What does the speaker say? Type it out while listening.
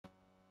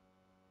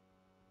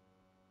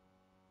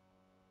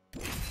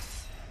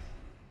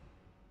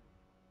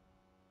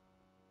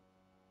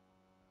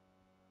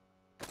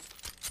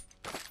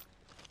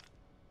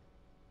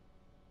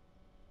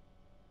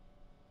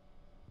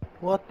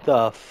What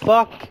the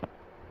fuck?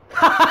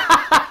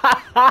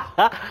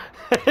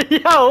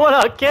 Yo, what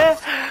up, kid?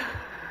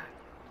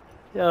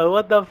 Yo,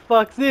 what the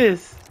fuck's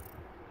this?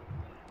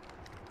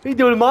 What you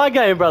doing in my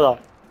game,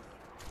 brother?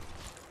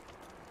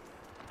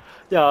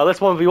 Yo, let's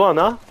 1v1,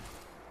 huh?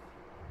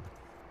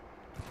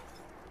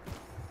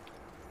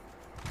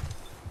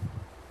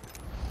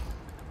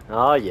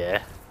 Oh,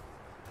 yeah.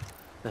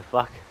 The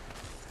fuck?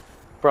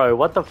 Bro,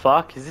 what the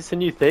fuck? Is this a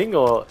new thing,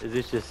 or is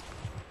this just...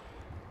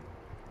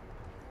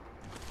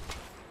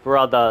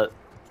 Brother...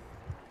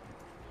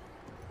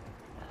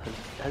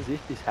 Has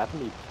this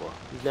happened to you before?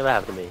 It's never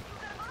happened to me.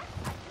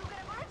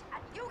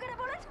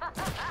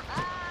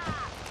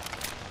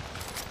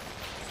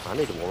 I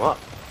need to warm up.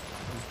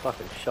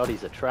 Fucking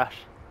shotties are trash.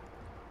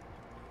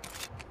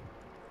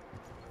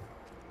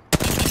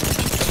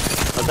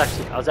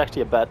 I was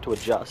actually about to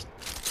adjust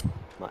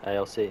my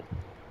ALC.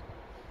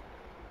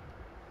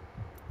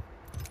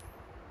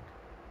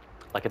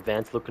 Like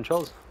advanced look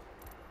controls.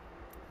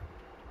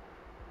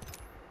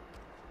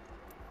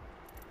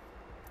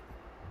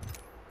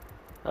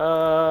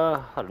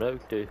 I don't know,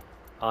 do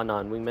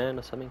R9 wingman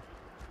or something.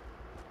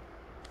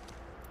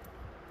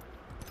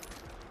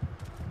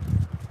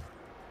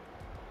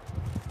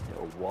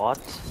 Or what?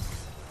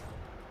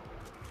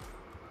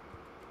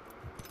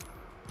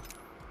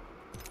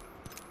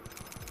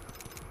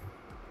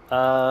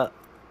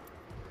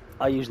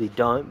 I usually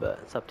don't, but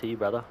it's up to you,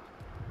 brother.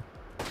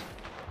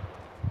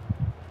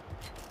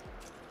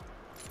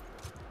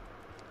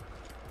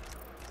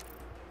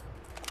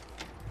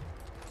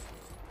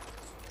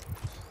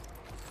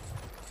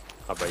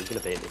 Oh, bro, he's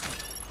gonna beat me.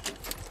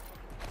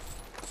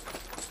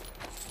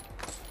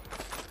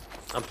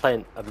 I've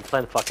been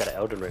playing the fuck out of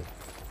Elden Ring.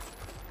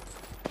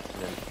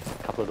 And then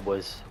a couple of the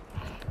boys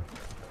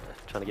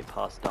trying to get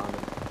past Diamond.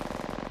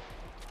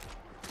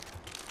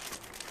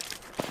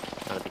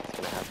 I don't think it's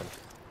gonna happen.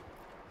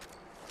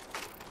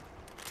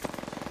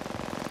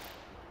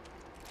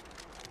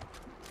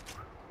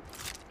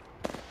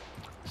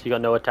 So you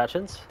got no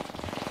attachments?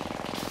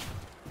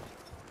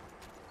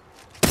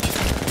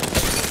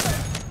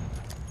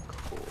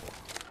 Cool.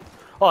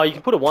 Oh, you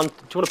can put a one. Do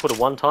you want to put a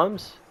 1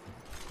 times?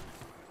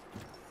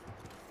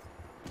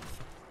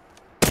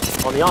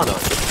 On the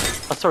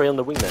R9? Oh, sorry, on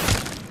the wingman.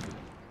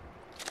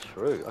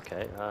 True.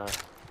 Okay.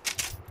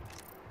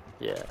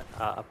 Yeah.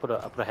 I put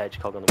a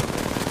hedgehog on the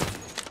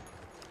wingman.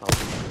 Oh.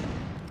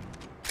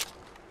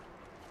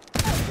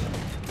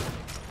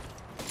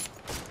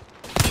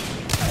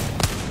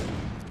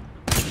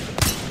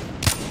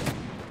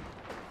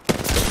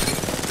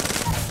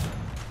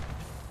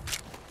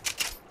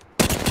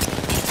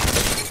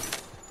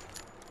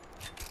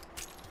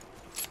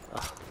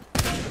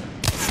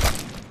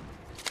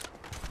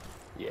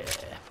 Yeah,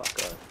 fuck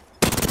off.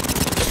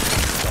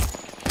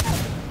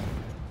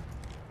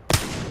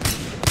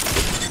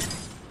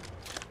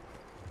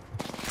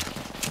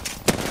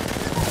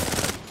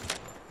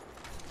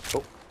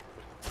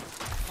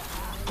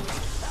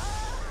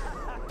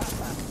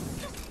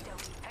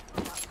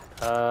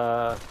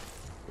 Oh.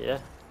 Yeah.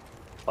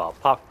 Oh,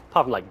 apart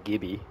from like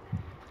Gibby.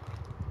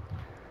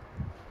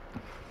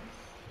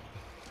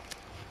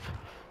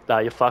 Nah,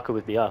 you're fucking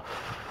with me up.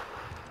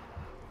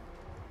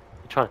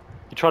 You're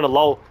trying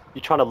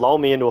to lull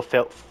me into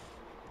a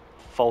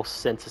false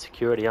sense of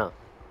security, huh?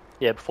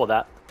 Yeah, before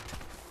that.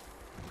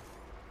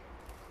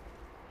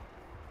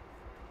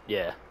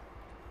 Yeah.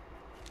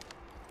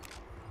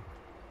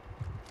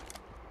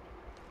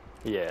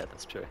 Yeah,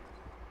 that's true.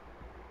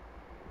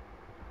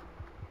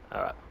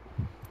 Alright.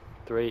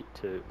 3,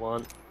 2,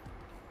 1.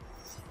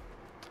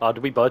 Oh,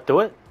 did we both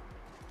do it?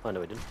 Oh, no,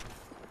 we didn't.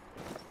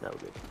 No, we're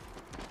good.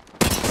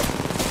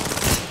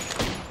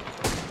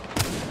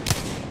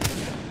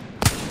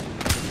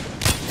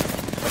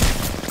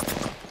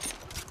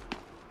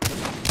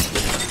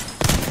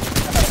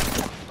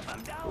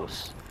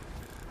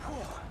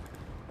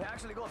 They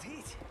actually got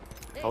heat.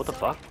 Oh, what the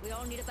fuck? We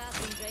all need a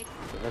bathroom break.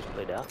 Let's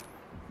play out.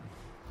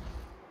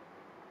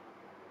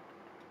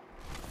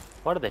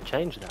 Why did they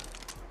change that?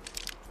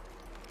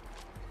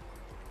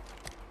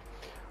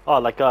 Oh,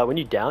 like when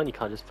you down, you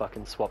can't just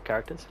fucking swap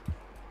characters.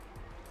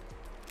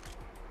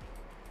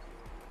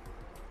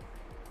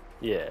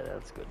 Yeah,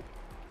 that's good.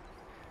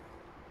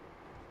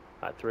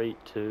 Alright, 3,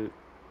 2,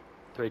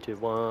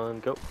 1,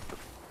 go.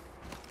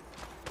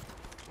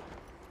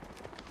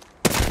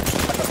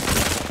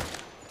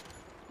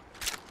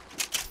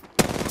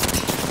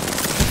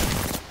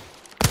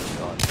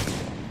 God.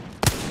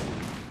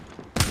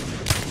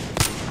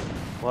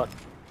 What?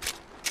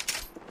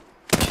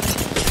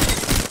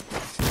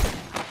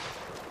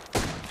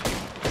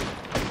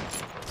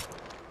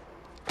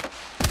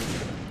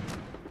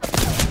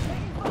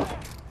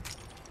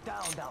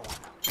 Down that one.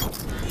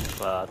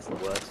 Wow, that's the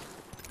worst.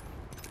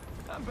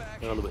 I'm back.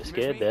 I'm a little bit You missed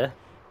scared me? there.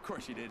 Of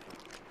course you did.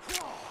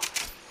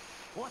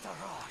 What a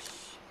rush.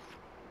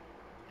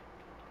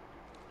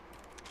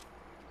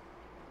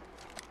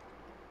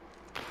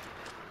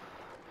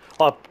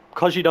 Oh,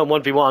 because you don't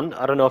 1v1,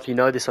 I don't know if you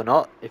know this or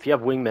not. If you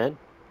have wingman,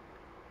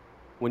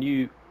 when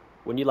you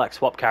like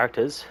swap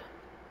characters,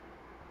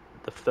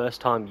 the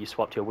first time you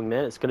swap to your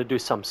wingman, it's gonna do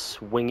some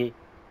swingy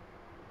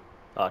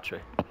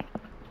archery.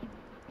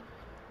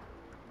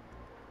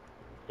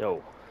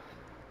 Yo,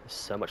 there's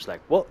so much lag.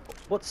 What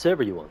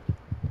server are you on?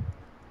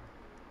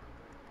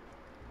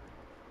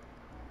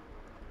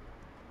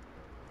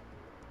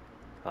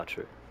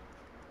 Archery.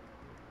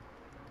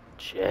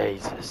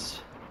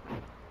 Jesus.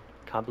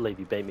 Can't believe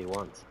you beat me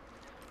once.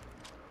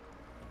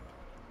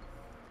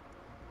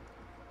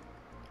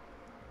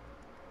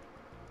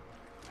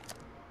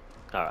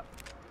 Alright.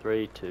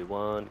 3, 2,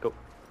 1, go.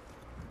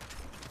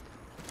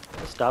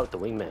 Let's start with the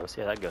wingman, we'll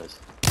see how that goes.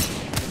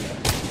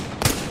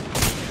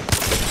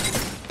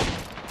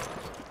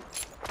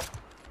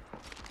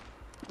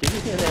 Did you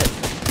hear that?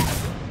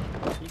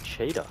 You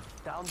cheater.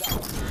 Down.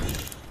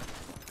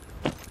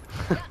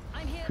 Yeah,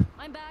 I'm here.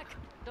 I'm back.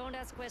 Don't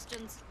ask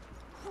questions.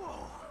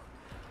 Whoa.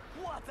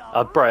 What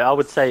a Bro, I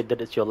would say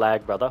that it's your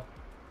lag, brother.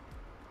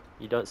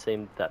 You don't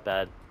seem that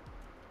bad.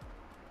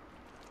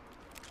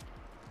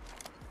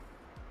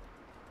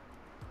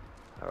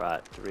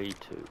 Alright, 3,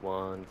 2,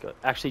 1, go.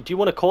 Actually, do you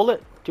want to call it?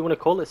 Do you want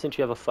to call it since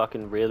you have a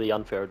fucking really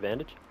unfair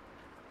advantage?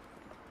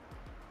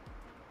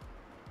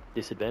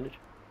 Disadvantage?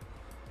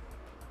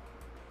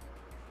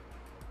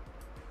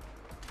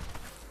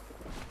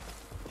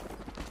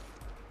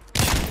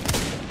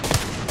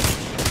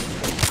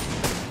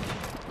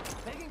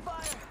 taking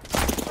fire.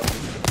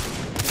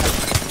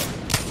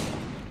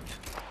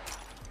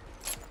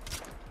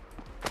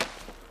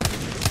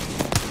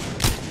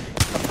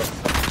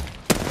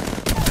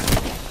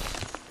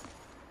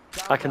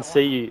 I can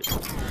see you.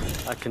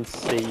 I can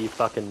see you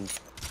fucking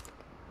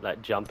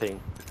like jumping.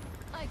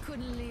 I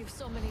couldn't leave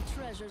so many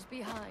treasures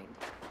behind.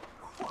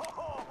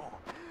 Whoa.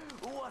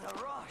 What a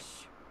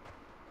rush.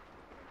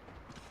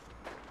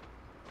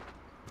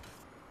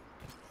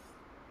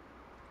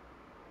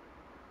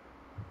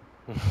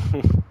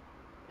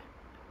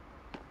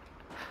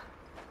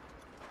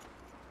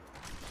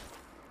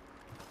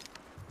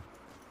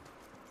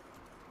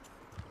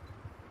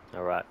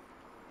 All right.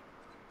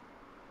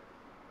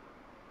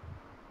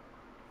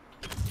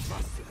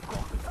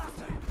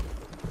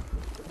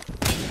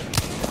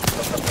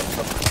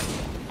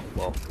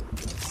 Whoa.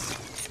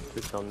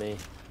 Troops on me.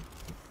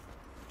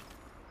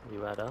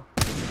 You at her?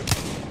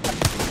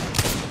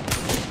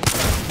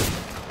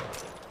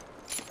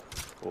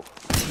 Oh.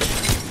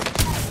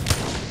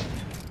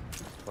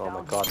 Oh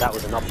my god, that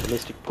was an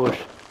optimistic push.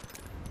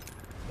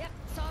 Yep,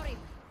 sorry.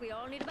 We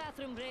all need a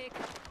bathroom break.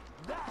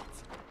 That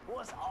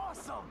was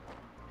awesome.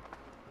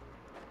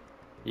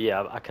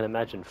 Yeah, I can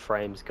imagine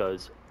frames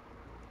goes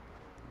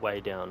way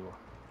down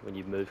when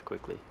you move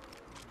quickly.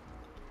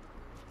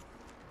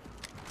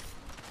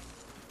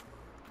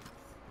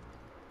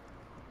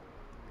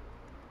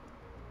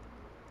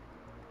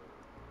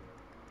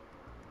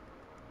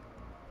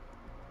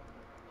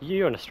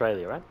 You're in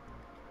Australia, right?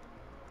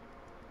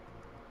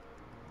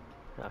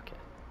 Okay.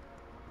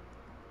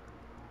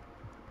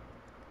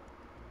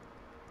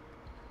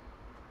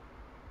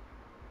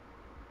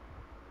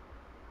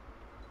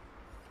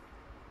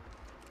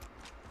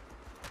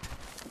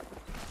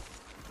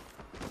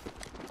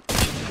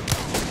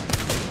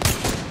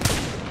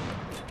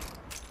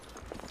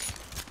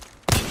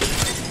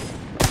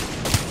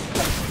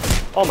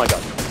 Oh my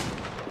god.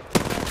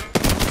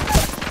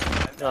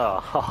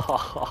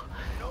 Oh,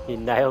 he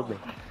nailed me.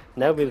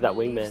 Nailed me with that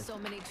Couldn't leave wingman. so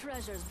many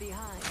treasures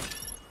behind.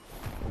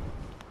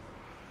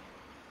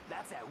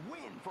 That's a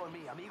win for me,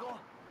 amigo.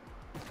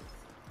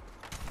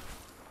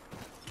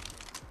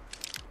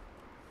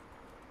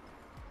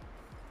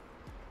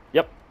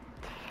 Yep.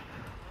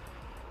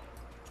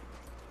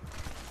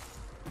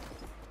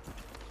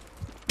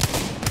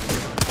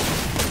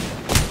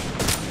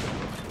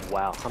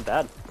 Wow, I'm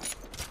bad.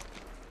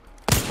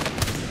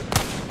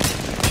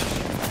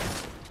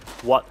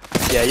 What?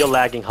 Yeah, you're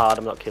lagging hard.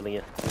 I'm not killing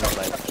you. I'm not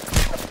lagging.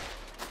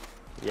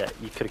 Yeah,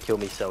 you could have killed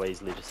me so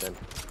easily just then.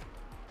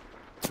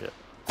 Yeah,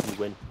 you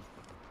win.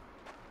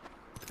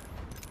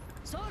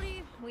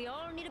 Sorry, we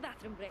all need a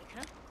bathroom break,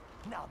 huh?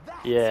 Now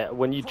that Yeah,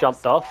 when you was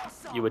jumped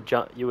off, awesome.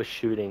 you were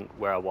shooting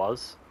where I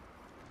was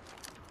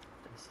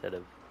instead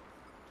of.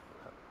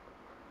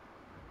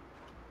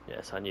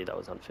 Yes, I knew that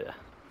was unfair.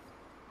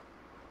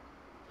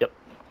 Yep.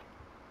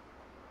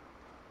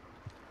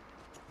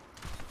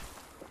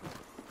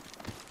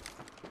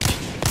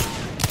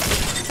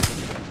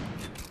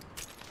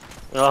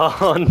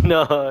 Oh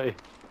no!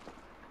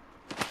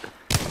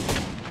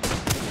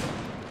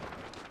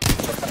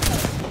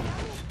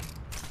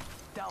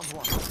 Down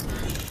one.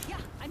 Yeah,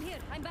 I'm here.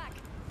 I'm back.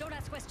 Don't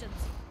ask questions.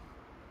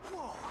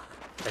 Whoa.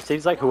 It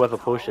seems like whoever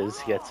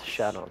pushes gets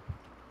shat on.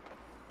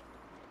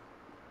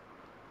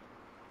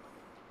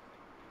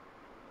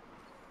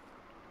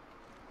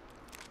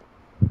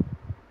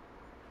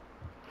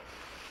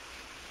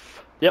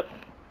 Yep.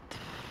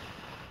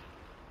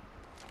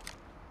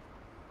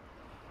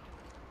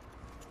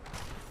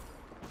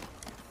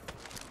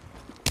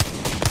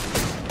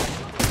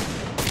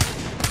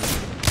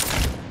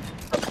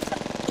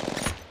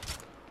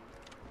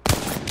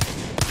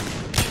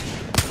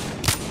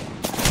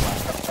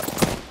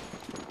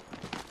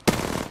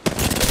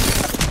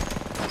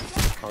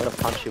 gonna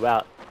punch you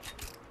out.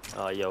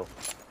 Oh, yo.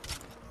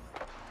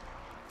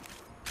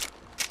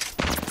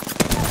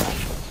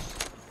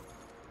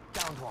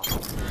 Down one.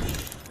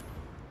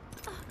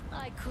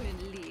 I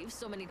couldn't leave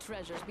so many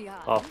treasures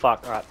behind. Oh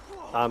fuck! All right,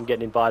 I'm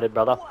getting invited,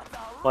 brother.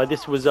 Well,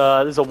 this is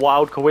a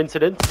wild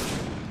coincidence.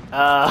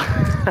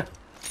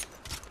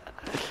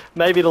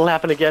 Maybe it'll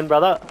happen again,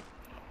 brother.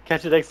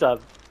 Catch you next time.